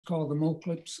called the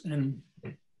Moclips and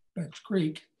Beck's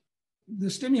Creek. The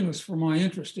stimulus for my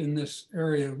interest in this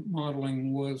area of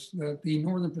modeling was that the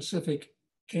Northern Pacific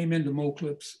came into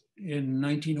Moclips in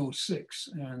 1906,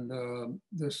 and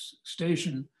this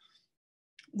station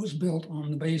was built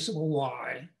on the base of a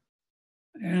Y,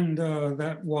 and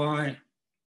that Y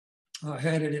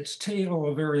had at its tail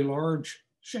a very large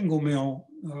shingle mill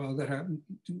that happened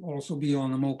to also be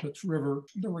on the Moclips River.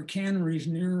 There were canneries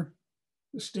near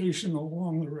the station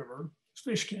along the river,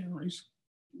 fish canneries.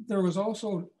 There was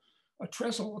also a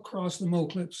trestle across the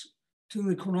Moclips to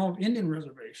the Quinault Indian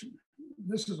Reservation.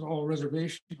 This is all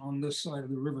reservation on this side of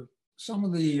the river. Some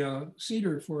of the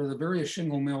cedar for the various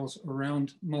shingle mills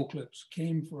around Moclips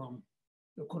came from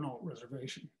the Quinault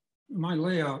Reservation. My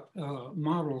layout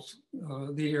models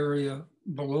the area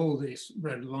below this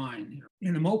red line here.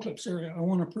 In the Moclips area, I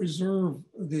want to preserve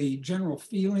the general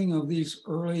feeling of these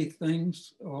early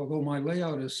things, although my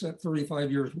layout is set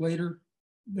 35 years later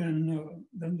than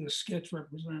this sketch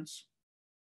represents.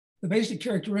 The basic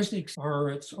characteristics are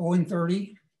it's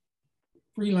 0-30,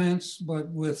 freelance, but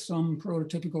with some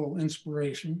prototypical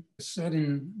inspiration. It's set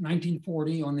in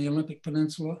 1940 on the Olympic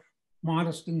Peninsula,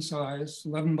 modest in size,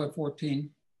 11 by 14,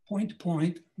 point to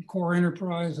point. Core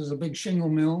enterprise is a big shingle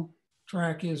mill.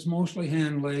 Track is mostly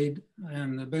hand laid,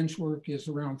 and the bench work is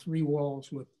around 3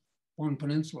 walls with 1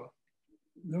 peninsula.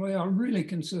 The layout really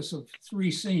consists of 3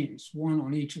 scenes, 1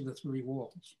 on each of the 3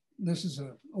 walls. This is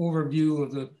an overview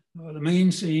of the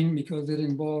main scene because it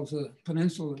involves a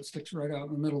peninsula that sticks right out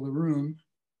in the middle of the room.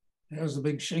 It has the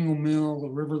big shingle mill, the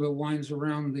river that winds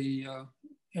around the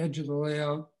edge of the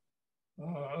layout,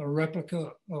 a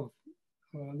replica of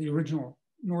the original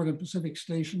Northern Pacific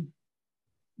station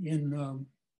in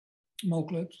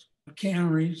Moclips,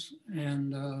 canneries,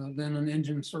 and then an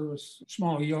engine service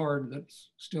small yard that's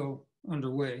still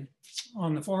underway.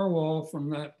 On the far wall from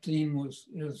that scene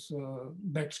is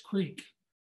Beck's Creek,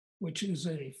 which is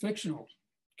a fictional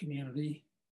community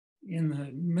in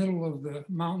the middle of the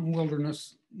mountain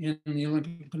wilderness in the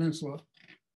Olympic Peninsula.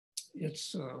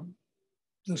 It's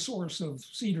the source of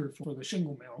cedar for the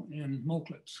shingle mill in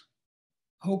Moclips.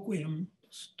 Hoquiam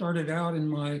started out in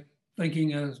my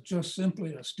thinking as just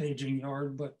simply a staging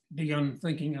yard, but begun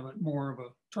thinking of it more of a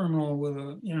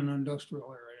terminal in an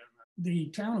industrial area. The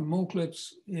town of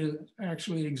Moclips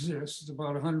actually exists. It's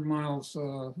about 100 miles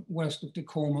west of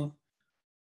Tacoma.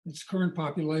 Its current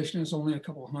population is only a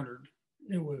couple hundred.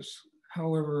 It was,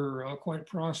 however, quite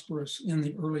prosperous in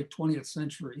the early 20th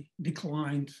century,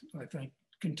 declined, I think,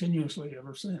 continuously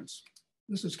ever since.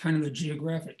 This is kind of the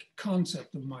geographic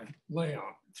concept of my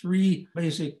layout. 3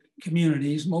 basic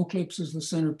communities. Moclips is the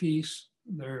centerpiece.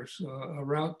 There's a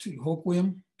route to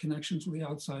Hoquiam, connections with the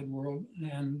outside world,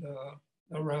 and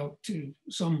a route to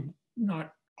some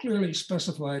not clearly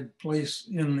specified place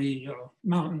in the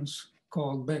mountains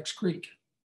called Beck's Creek.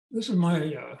 This is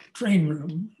my train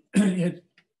room. It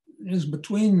is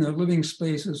between the living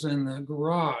spaces and the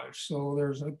garage, so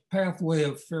there's a pathway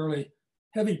of fairly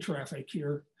heavy traffic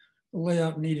here. The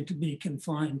layout needed to be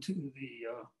confined to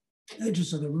the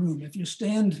edges of the room. If you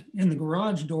stand in the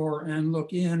garage door and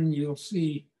look in, you'll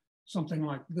see something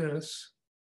like this.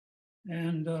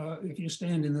 And if you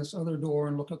stand in this other door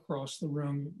and look across the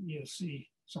room, you'll see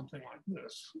something like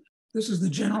this. This is the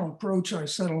general approach I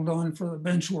settled on for the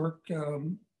bench work.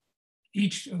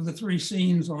 Each of the 3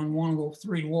 scenes on one of those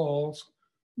 3 walls,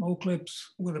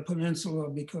 Moclips with a peninsula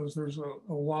because there's a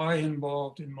Y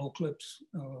involved in Moclips.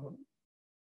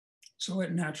 So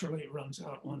it naturally runs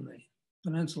out on the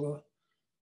peninsula.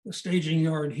 The staging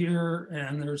yard here,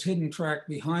 and there's hidden track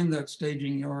behind that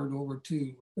staging yard over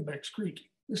to the Beck's Creek.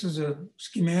 This is a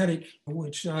schematic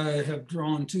which I have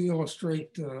drawn to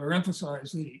illustrate or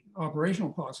emphasize the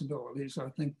operational possibilities. I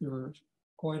think there's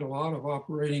quite a lot of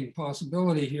operating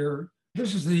possibility here.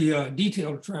 This is the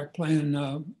detailed track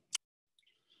plan.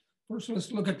 First,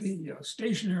 let's look at the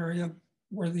station area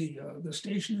where the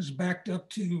station is backed up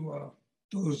to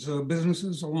those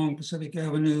businesses along Pacific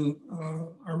Avenue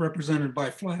are represented by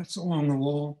flats along the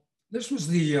wall. This was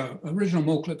the original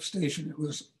Moclips station. It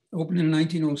was opened in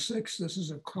 1906. This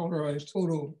is a colorized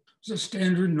photo. It's a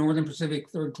standard Northern Pacific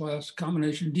third class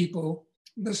combination depot.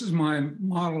 This is my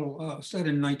model set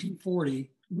in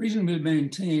 1940, reasonably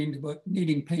maintained, but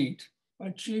needing paint. I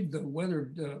achieved the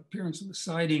weathered appearance of the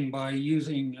siding by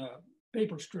using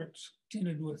paper strips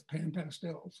tinted with pan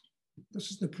pastels.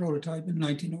 This is the prototype in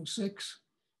 1906,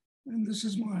 and this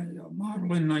is my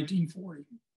model in 1940.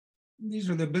 These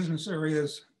are the business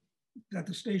areas that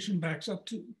the station backs up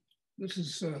to. This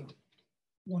is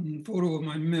one photo of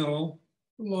my mill,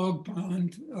 the log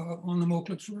pond on the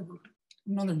Moclips River.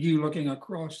 Another view looking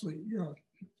across the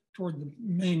toward the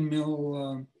main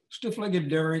mill. Stiff-legged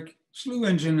derrick, slew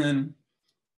engine, and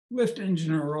lift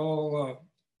engine are all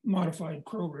modified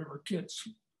Crow River kits.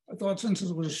 I thought since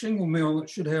it was a shingle mill, it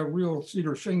should have real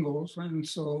cedar shingles. And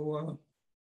so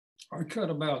I cut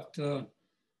about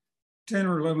 10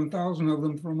 or 11,000 of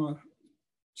them from a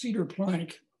cedar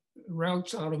plank.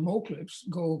 Routes out of Moclips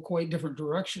go quite different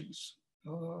directions.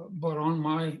 But on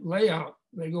my layout,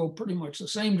 they go pretty much the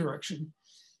same direction.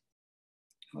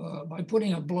 By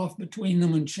putting a bluff between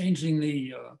them and changing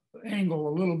the angle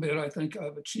a little bit, I think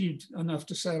I've achieved enough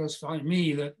to satisfy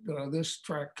me that this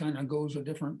track kind of goes a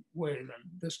different way than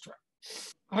this track.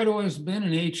 I'd always been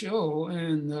an HO,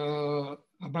 and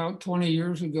about 20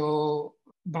 years ago,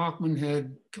 Bachmann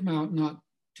had come out not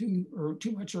too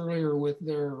much earlier with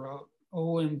their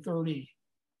OM30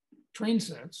 train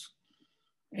sets.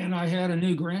 And I had a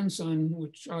new grandson,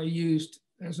 which I used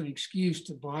as an excuse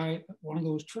to buy one of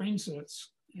those train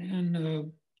sets.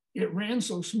 And it ran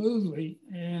so smoothly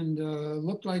and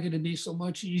looked like it'd be so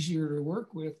much easier to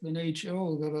work with than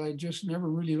HO that I just never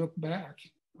really looked back.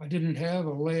 I didn't have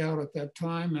a layout at that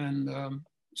time, and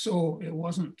so it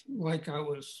wasn't like I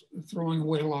was throwing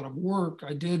away a lot of work.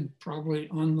 I did probably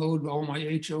unload all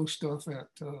my HO stuff at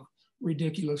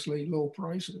ridiculously low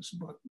prices, but